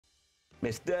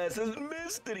Miss Daz's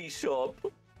mystery shop.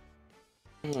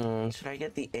 Should I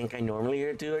get the ink I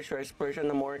normally do, or should I splurge on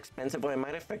the more expensive one? It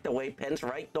might affect the way pens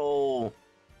write, though.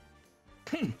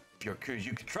 If you're curious,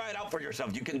 you can try it out for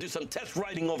yourself. You can do some test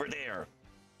writing over there.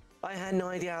 I had no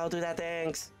idea. I'll do that,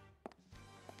 thanks.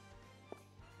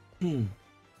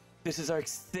 This is our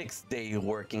 6th day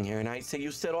working here, and I'd say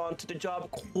you settle onto the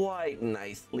job quite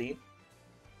nicely.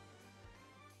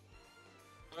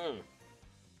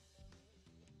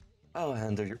 I'll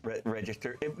handle your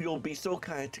register if you'll be so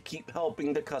kind to keep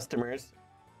helping the customers.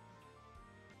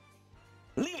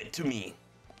 Leave it to me.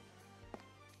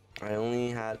 I only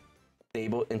had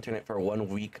stable internet for 1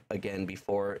 week again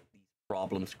before these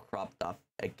problems cropped up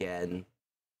again.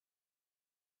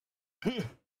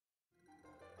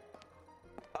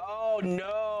 Oh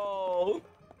no!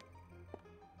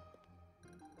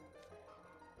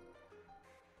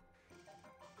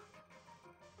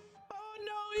 Oh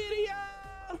no,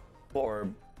 idiot!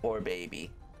 Poor baby.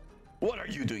 What are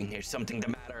you doing here? Something the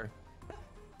matter?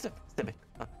 Sebek.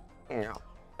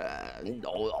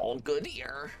 All good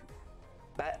here.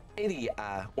 But idiot,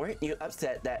 weren't you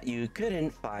upset that you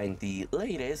couldn't find the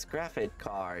latest graphic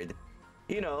card?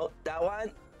 You know, that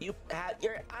one you had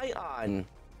your eye on.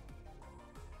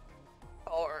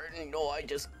 Or no, I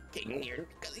just came here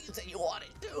because you said you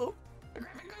wanted to. The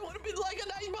graphic card would have been like a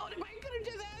nice moment if I could have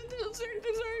just had to search.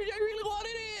 I really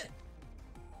wanted it.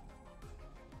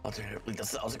 Alternatively, the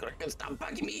sales clerk could stop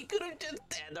bugging me. He could have just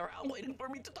stand around waiting for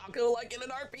me to talk to him like in an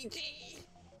RPG.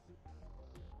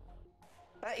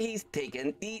 But he's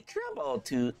taken the trouble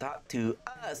to talk to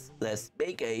us. Let's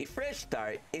make a fresh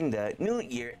start in the new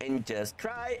year and just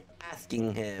try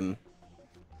asking him.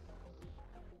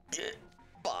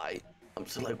 Bye. I'm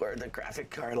still like, where the graphic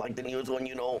card like the news one,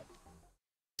 you know.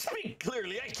 Speak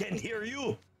clearly, I can't hear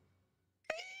you.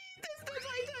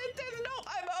 No,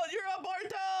 I'm out, you're a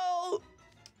mortal.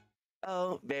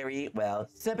 Oh, very well.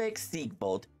 Sebek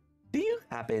Siegbold, do you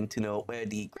happen to know where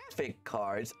the graphic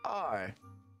cards are?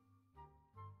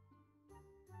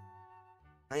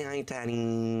 Hi,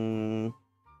 Tanny.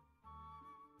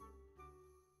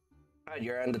 Oh,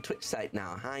 you're on the Twitch site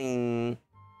now. Hi.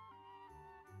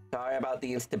 Sorry about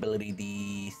the instability.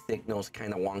 The signal's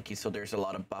kind of wonky, so there's a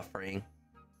lot of buffering.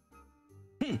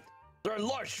 They're a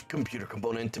large computer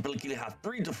component. Typically have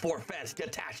 3 to 4 fans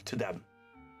attached to them.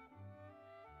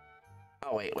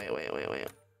 Oh, wait.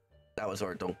 That was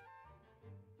Ordo.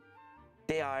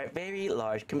 They are very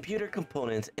large computer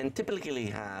components and typically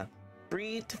have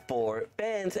 3 to 4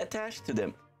 fans attached to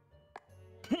them.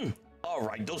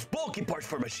 Alright, those bulky parts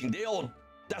for machine,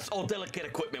 that's all delicate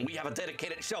equipment. We have a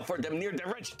dedicated shelf for them near the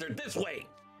register this way.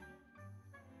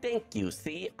 Thank you,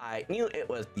 see? I knew it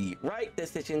was the right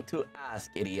decision to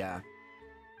ask, idiot.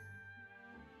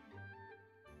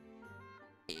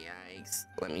 Yikes.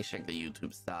 Let me check the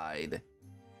YouTube side.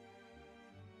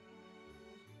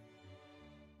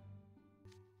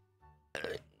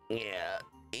 Yeah,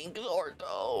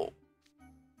 Ordo.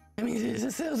 I mean, this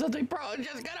is something pro.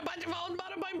 Just got a bunch of old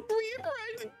bottom by free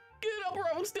price. Get up or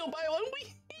I will still buy one.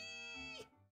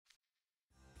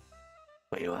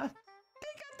 Wait, what?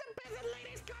 They got the best and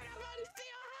latest card of on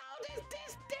sale. How is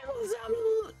this still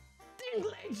something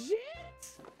legit?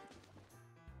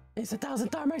 It's 1,000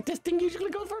 tarmac. This thing usually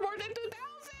goes for more than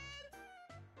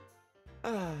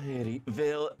 2,000.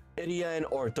 Vil, Idia, and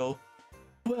Orto,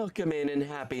 welcome in and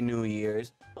Happy New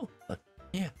Year's. Oh,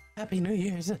 yeah, Happy New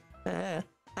Year's.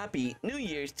 Happy New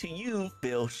Year's to you,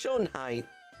 Bill Schoenheit.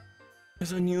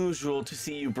 It's unusual to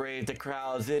see you brave the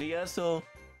crowds, Idia, so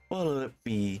what'll it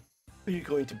be? Are you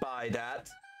going to buy that?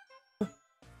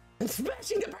 And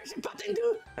smashing the person button,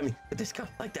 dude! I mean, a discount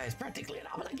like that is practically an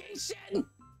obligation!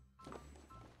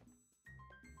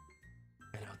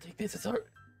 And I'll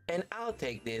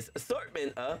take this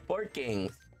assortment of board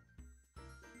games.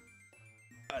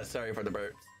 Sorry for the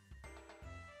burps.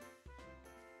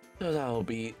 So that'll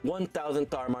be 1,000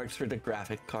 star marks for the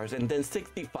graphic cards and then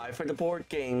 65 for the board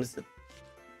games.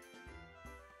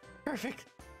 Perfect.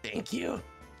 Thank you.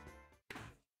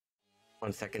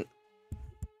 1 second.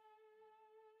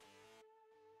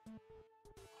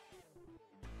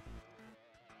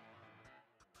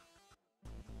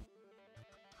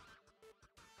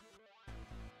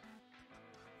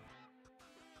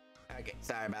 Okay,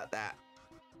 sorry about that.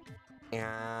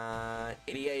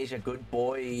 Idia is a good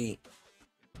boy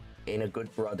and a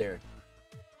good brother.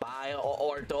 Buy or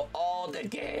order all the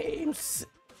games.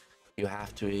 You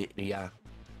have to, Idia.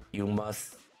 You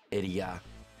must, Idia.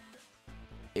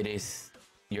 It is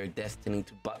your destiny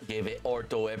to give it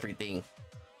Orto everything.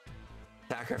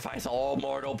 Sacrifice all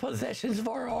mortal possessions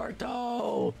for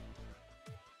Orto.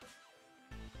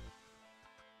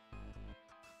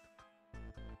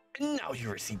 Now you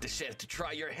receive the chance to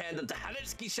try your hand at the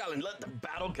Hanetsuki shell and let the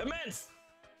battle commence.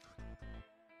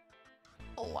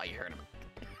 Oh, I heard him.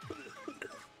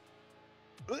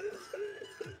 Sorry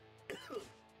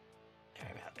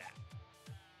about that.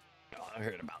 Oh, I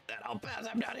heard about that. I'll pass.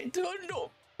 I'm not into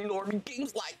enormous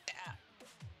games like that.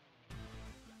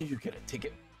 You get a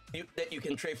ticket that you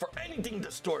can trade for anything in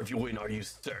the store if you win. Are you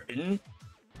certain?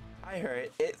 I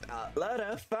heard it's a lot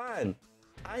of fun.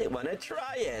 I want to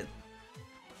try it.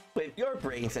 With your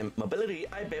brains and mobility,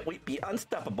 I bet we'd be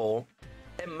unstoppable.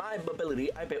 And my mobility,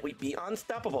 I bet we'd be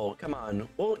unstoppable. Come on,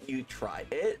 won't you try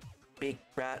it, big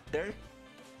brother?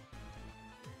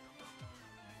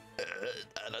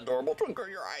 An adorable twinkle in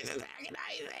your eyes is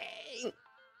agonizing.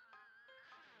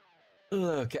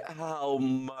 Look at how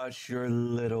much your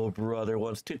little brother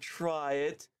wants to try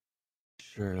it.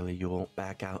 Surely you won't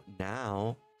back out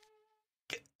now.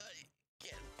 I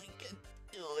can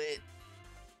do it.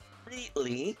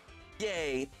 Really?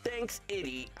 Yay, thanks,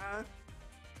 Itty.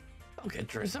 Okay,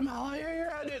 Drew, somehow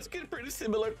it's getting pretty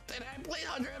similar. And I played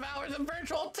hundreds of hours of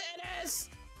virtual tennis.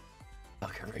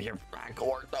 Okay, for your back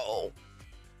ortho.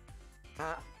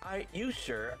 Are you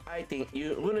sure? I think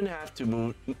you wouldn't have to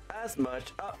move as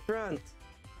much up front.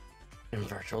 In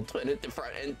virtual twin at the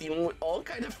front end, dealing with all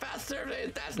kinds of fast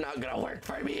service, that's not gonna work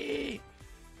for me.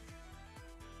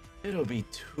 It'll be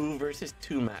 2 versus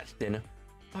 2 match then.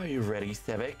 Are you ready,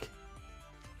 Sebek?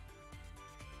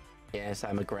 Yes,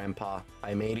 I'm a grandpa.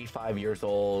 I'm 85 years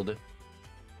old.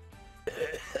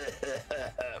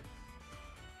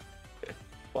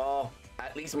 Well,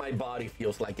 at least my body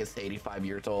feels like it's 85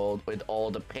 years old with all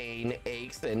the pain,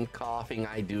 aches, and coughing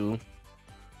I do.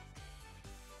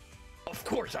 Of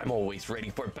course, I'm always ready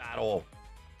for battle.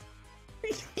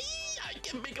 I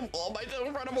can make him fall myself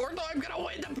in front of Ortho. I'm gonna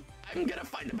win them. I'm gonna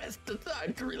find the best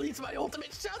time to release my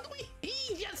ultimate shot.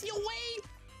 Yes, you wait.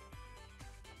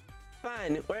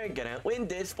 Fine, we're gonna win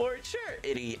this for sure,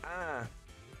 Itty. Oh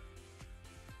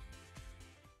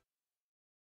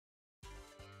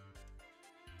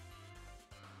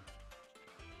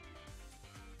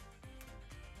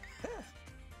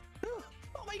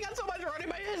my god, so much running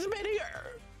my head's been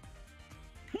here.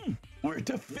 We're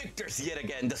the victors yet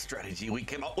again. The strategy we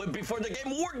came up with before the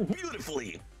game worked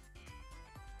beautifully.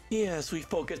 Yes, we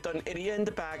focused on Itty in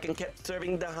the back and kept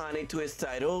serving the honey to his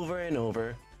side over and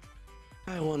over.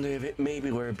 I wonder if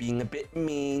maybe we're being a bit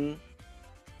mean.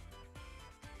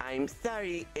 I'm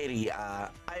sorry, Itty. I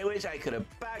wish I could have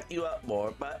backed you up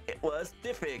more, but it was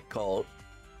difficult.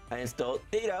 I installed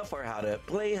data for how to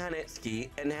play Hanetsuki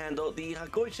and handle the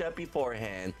Hakoisha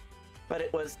beforehand, but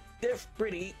it was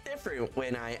pretty different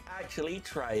when I actually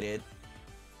tried it.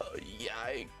 Oh yeah,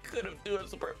 I could have done a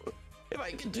super. If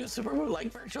I could do super move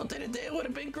like virtual today, it would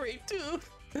have been great too.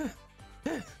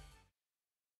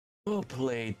 Well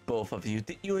played, both of you.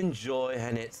 Did you enjoy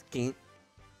Hanetsuki?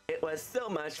 It was so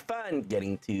much fun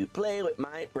getting to play with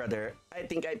my brother. I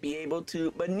think I'd be able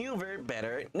to maneuver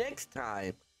better next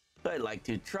time. So I'd like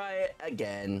to try it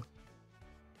again.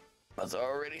 I was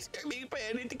already screaming, but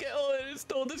I need to get on and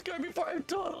install this card before I'm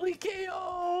totally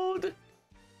KO'd.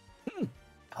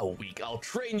 A week. I'll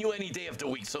train you any day of the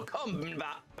week, so come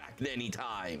back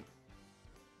anytime.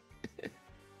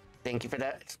 Thank you for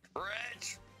that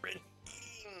stretch,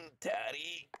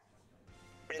 Daddy.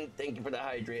 And thank you for the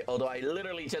hydrate. Although I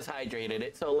literally just hydrated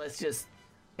it, so let's just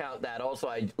count that. Also,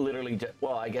 I literally just,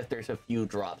 well, I guess there's a few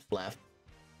drops left.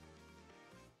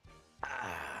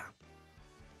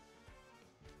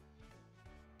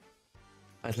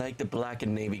 I like the black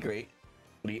and navy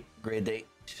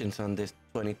gradations on this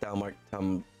 20,000 mark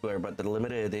tumbler, but the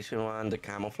limited edition one, the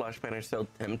camouflage pen, are so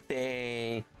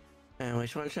tempting.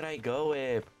 Which one should I go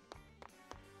with?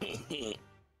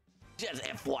 Just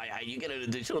FYI, you get an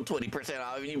additional 20%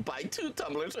 off if you buy 2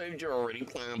 tumblers, so if you're already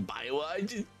planning on buying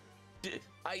one,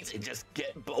 I say just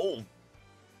get both.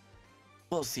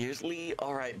 Well, seriously?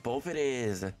 Alright, both it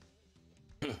is.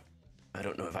 I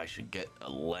don't know if I should get a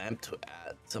lamp to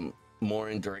add some more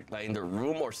indirect light in the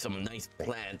room or some nice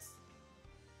plants.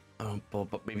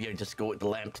 But maybe I just go with the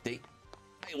lamp today.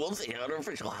 I will say, an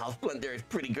artificial house plant there is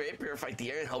pretty great. Purifies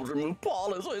the air and helps remove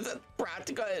pollen, so it's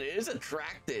practical and it is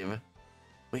attractive.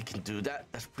 We can do that?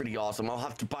 That's pretty awesome. I'll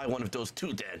have to buy one of those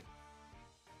too then.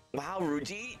 Wow,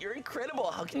 Ruji, you're incredible.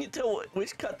 How can you tell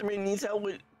which customer needs help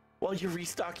while you're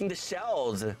restocking the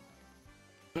shelves?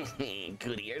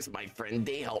 Good ears, my friend.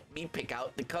 They help me pick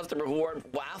out the customer who are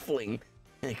waffling.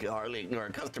 They could hardly ignore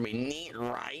a customer in need,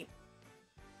 right?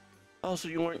 Also,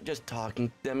 you weren't just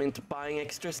talking them into buying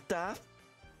extra stuff?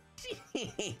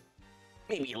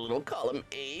 Maybe a little column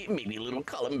A, maybe a little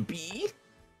column B.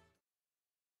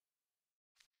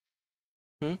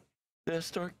 The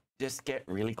store just get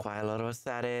really quiet all of a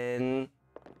sudden?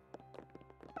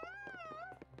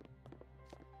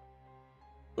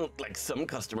 Look like some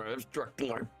customer obstructing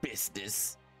our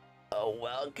business. Oh,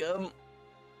 welcome.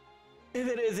 If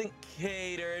it isn't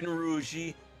Cater and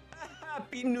Ruggie, a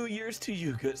happy New Year's to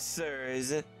you, good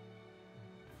sirs.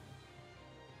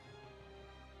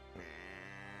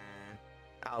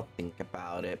 I'll think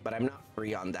about it, but I'm not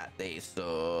free on that day,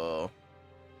 so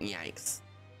yikes.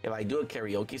 If I do a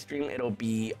karaoke stream, it'll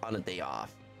be on a day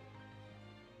off.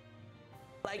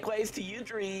 Likewise to you,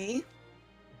 Dree.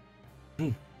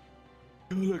 You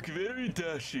look very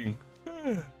dashing.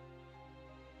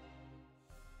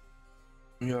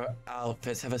 Your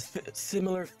outfits have a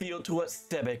similar feel to what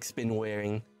Sebek's been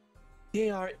wearing.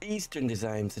 They are Eastern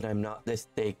designs, and I'm not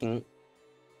mistaken.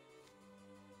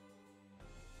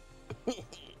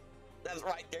 That's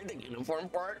right, they're the uniform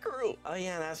for our crew. Oh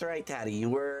yeah, that's right, Taddy.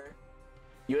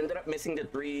 You ended up missing the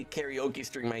 3 karaoke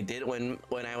stream I did when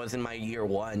I was in my year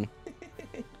 1.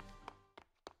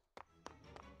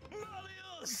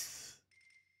 malleus!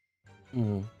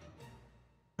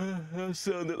 That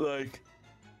sounded like...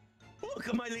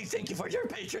 Welcome, my liege. Thank you for your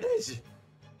patronage.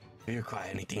 If you require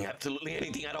anything, absolutely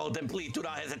anything at all, then please do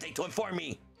not hesitate to inform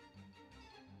me.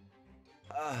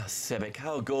 Sebek,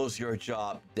 how goes your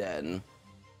job then?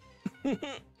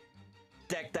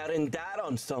 Decked out in that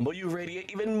ensemble, you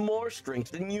radiate even more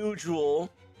strength than usual.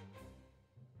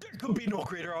 There could be no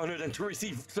greater honor than to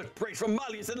receive such praise from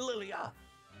malleus and Lilia.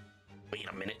 Wait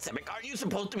a minute, Sebek, aren't you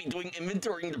supposed to be doing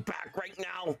inventory in the back right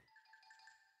now?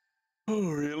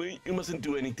 Oh, really? You mustn't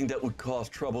do anything that would cause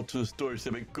trouble to the store,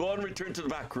 Sebek. Go on, return to the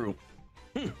back room.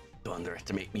 Don't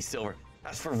underestimate me, Silver.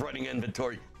 As for running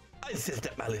inventory, I insist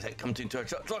that malleus had come into our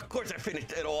shop, so of course I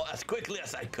finished it all as quickly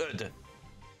as I could.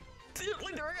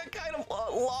 Seriously, during a kind of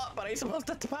a lot, but I suppose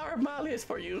that's the power of malleus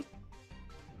for you.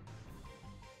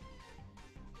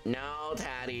 No,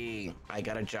 Taddy. I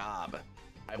got a job.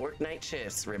 I work night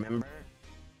shifts, remember?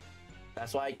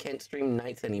 That's why I can't stream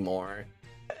nights anymore.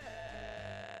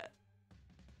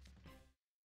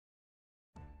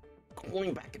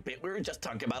 Going back a bit, we were just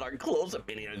talking about our clothes a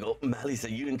minute ago. malleus, are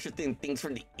you interested in things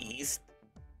from the East?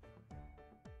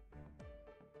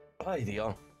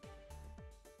 Idea.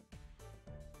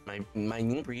 My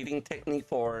new breathing technique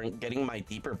for getting my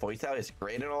deeper voice out is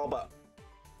great and all, but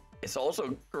it's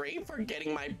also great for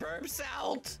getting my burps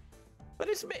out. But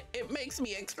it makes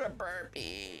me extra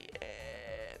burpy.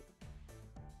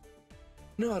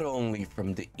 Not only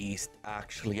from the East,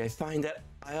 actually. I find that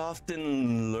I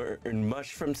often learn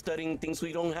much from studying things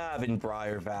we don't have in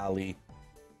Briar Valley.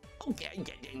 Okay,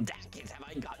 in that case, have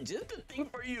I got just the thing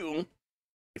for you?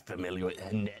 You familiar with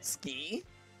Hanetski?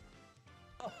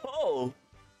 Oh,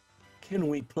 can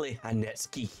we play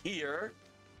Hanetski here?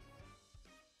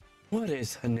 What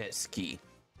is Hanetski?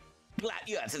 Glad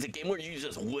you asked. It's a game where you use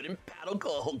this wooden paddle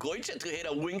called Hogoicha to hit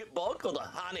a winged ball called a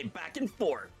Hane back and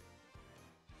forth.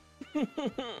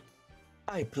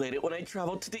 I played it when I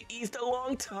traveled to the East a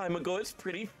long time ago. It's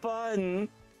pretty fun.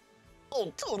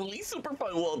 Oh, totally super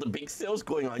fun. While the big sale's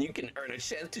going on, you can earn a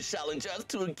chance to challenge us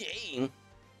to a game.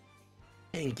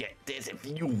 And get this, if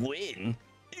you win,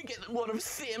 you get one of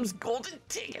Sam's golden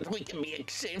tickets. We can be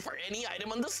exchanged for any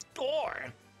item on the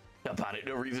store. About it,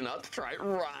 no reason not to try it,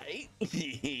 right?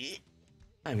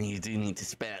 I mean, you do need to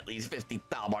spend at least 50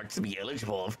 thalmarks to be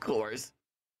eligible, of course.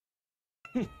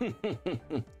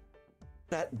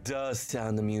 That does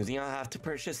sound amusing. I'll have to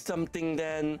purchase something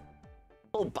then.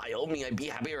 Oh, by all means, I'd be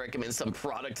happy to recommend some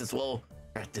products as well.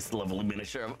 At this lovely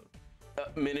miniature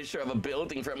of a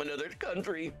building from another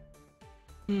country.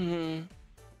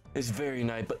 It's very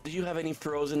nice, but do you have any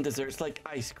frozen desserts like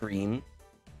ice cream?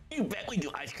 You bet we do.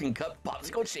 Ice cream cup,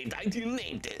 popsicle, shaved ice, you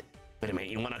named it. Wait a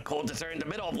minute, you want a cold dessert in the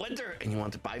middle of winter and you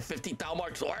want to buy 50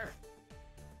 thalmarks worth?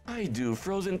 I do.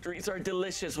 Frozen treats are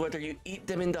delicious whether you eat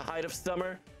them in the height of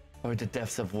summer or the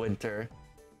depths of winter.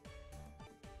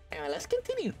 Anyway, let's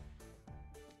continue.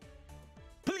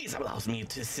 Please allow me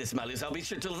to assist, malleus. I'll be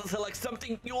sure to select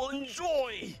something you'll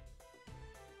enjoy.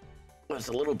 Well, it's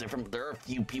a little different, but there are a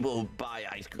few people who buy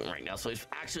ice cream right now, so it's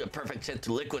actually a perfect chance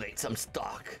to liquidate some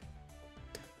stock.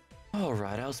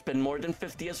 Alright, I'll spend more than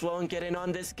 50 as well and get in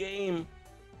on this game.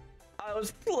 I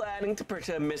was planning to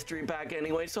purchase a mystery bag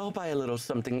anyway, so I'll buy a little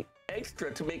something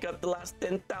extra to make up the last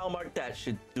 10 thalmark. That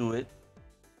should do it.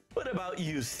 What about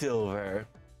you, Silver?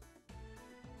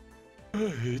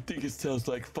 I think it sounds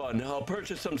like fun. I'll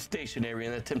purchase some stationery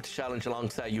and attempt to challenge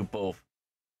alongside you both.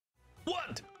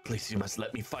 What? Please, you must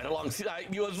let me fight alongside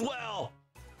you as well.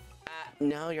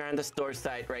 No, you're on the store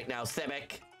side right now,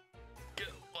 Sebek.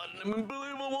 What an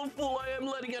unbelievable fool I am,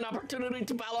 letting an opportunity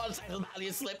to battle alongside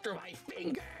malleus slip through my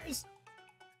fingers.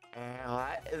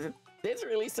 What? Is this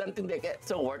really something to get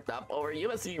so worked up over? You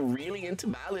must be really into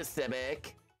malleus,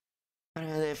 sebek. On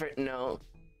a different note,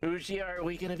 Ruji, are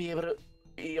we gonna be able to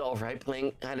be alright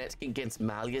playing Hanetsuki against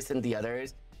malleus and the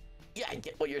others? Yeah, I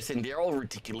get what you're saying. They're all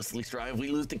ridiculously strong. If we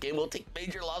lose the game, we'll take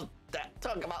major loss.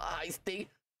 Talk about high stake.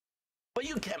 But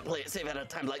you can't play it safe at a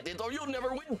time like this, or you'll never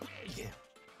win big.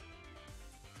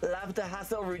 Love the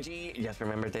hassle, Ruji. Just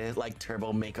remember this, like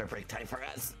turbo make or break time for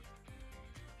us.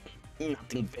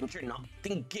 Nothing venture,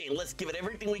 nothing gain. Let's give it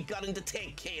everything we got in the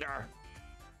tank, Cater.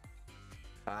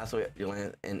 So you'll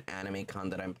have an anime con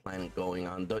that I'm planning going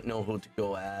on. Don't know who to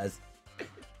go as.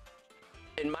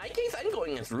 In my case, I'm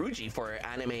going as Ruji for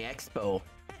Anime Expo.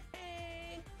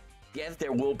 Yes,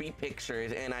 there will be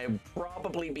pictures, and I'll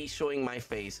probably be showing my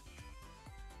face.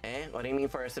 What do you mean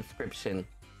for a subscription?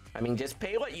 I mean, just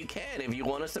pay what you can if you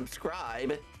want to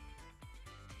subscribe.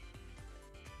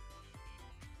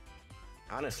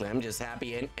 Honestly, I'm just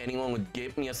happy anyone would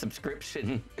give me a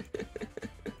subscription.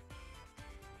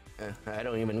 I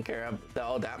don't even care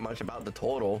all that much about the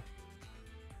total.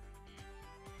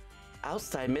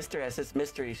 Outside Mr. S's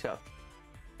mystery shop.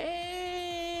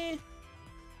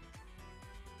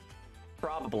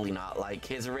 Probably not like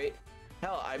his rate.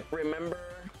 Hell, I remember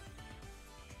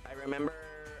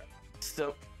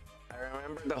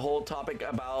the whole topic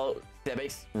about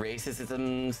sebek's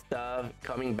racism stuff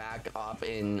coming back up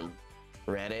in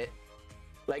Reddit.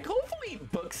 Like, hopefully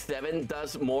book 7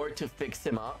 does more to fix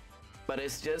him up, but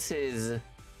it's just his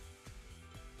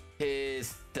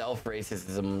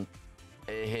self-racism,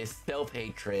 his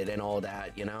self-hatred and all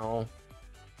that, you know?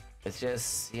 It's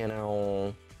just, you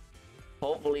know,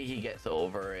 hopefully he gets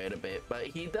over it a bit, but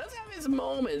he does have his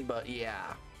moment. But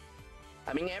yeah,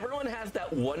 I mean, everyone has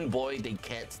that one boy they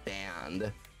can't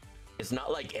stand. It's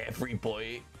not like every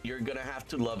boy, you're gonna have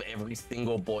to love every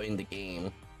single boy in the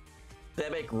game.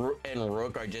 Sebek and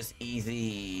Rook are just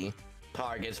easy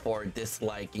targets for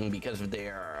disliking because of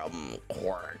their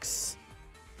quirks.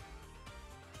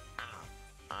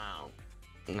 Ow.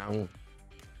 No.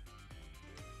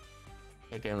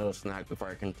 Taking a little snack before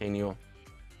I continue.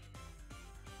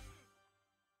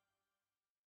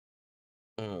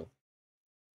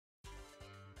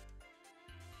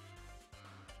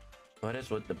 What is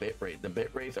with the bitrate? The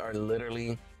bitrates are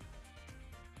literally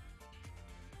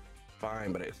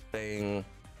fine, but it's saying,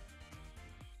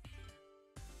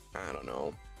 I don't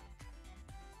know.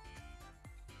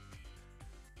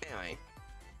 Anyway,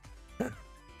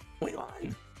 we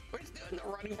won. We're still in the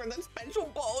running for the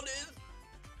special bonus.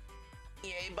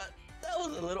 Yay, but that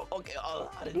was a little, okay, a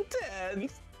lot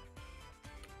intense.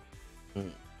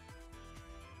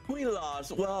 We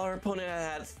lost. Well, our opponent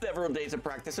had several days of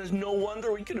practice. There's no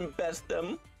wonder we couldn't best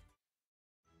them.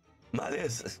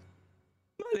 Malleus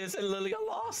and Lilia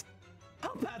lost. How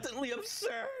patently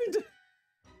absurd.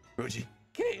 Ruji,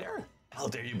 Cater, how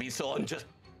dare you be so unjust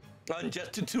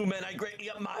to two men I greatly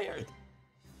admired.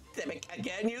 Sebek,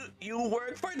 again, you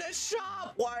work for the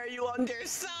shop. Why are you on their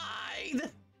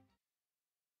side?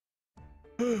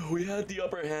 We had the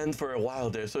upper hand for a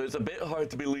while there, so it's a bit hard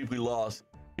to believe we lost.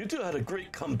 You two had a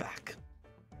great comeback.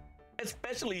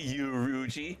 Especially you,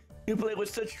 Ruji. You played with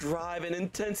such drive and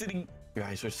intensity. Your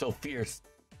eyes were so fierce.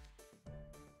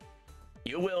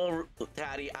 You will,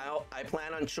 Daddy. I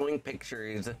plan on showing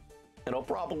pictures. And I'll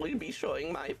probably be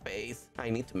showing my face. I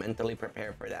need to mentally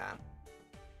prepare for that.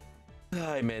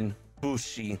 Diamond,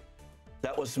 Bushi.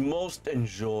 That was most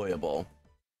enjoyable.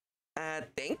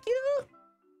 Thank you?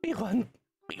 We won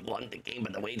the game,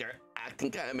 but the way they're acting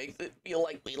kind of makes it feel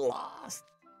like we lost.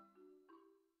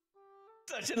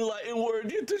 Such enlightened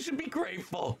word, you two should be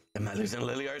grateful. The Malleus and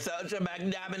Lily are such a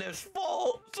magnanimous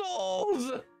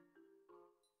souls.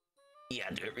 Yeah,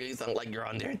 do it really sound like you're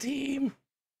on their team?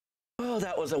 Well,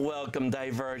 that was a welcome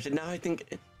diversion. Now I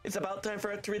think it's about time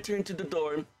for us to return to the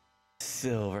dorm.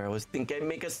 Silver, I was thinking I'd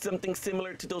make us something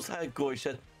similar to those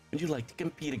Hagoshas. Would you like to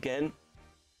compete again?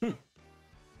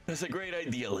 That's a great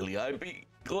idea, Lily. I'd be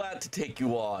glad to take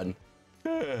you on.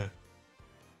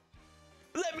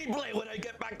 Let me play when I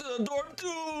get back to the dorm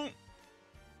too.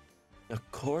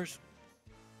 Of course,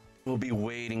 we'll be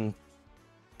waiting.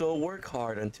 So work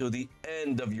hard until the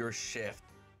end of your shift.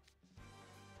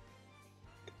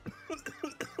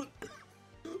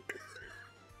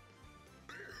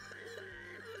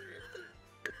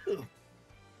 Wait,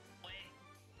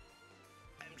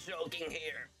 I'm choking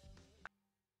here.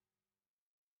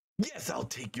 Yes, I'll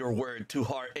take your word to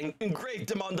heart and engrave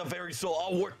them on the very soul.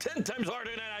 I'll work 10 times harder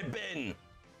than I've been.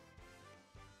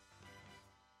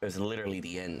 There's literally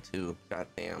the end too. God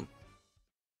damn.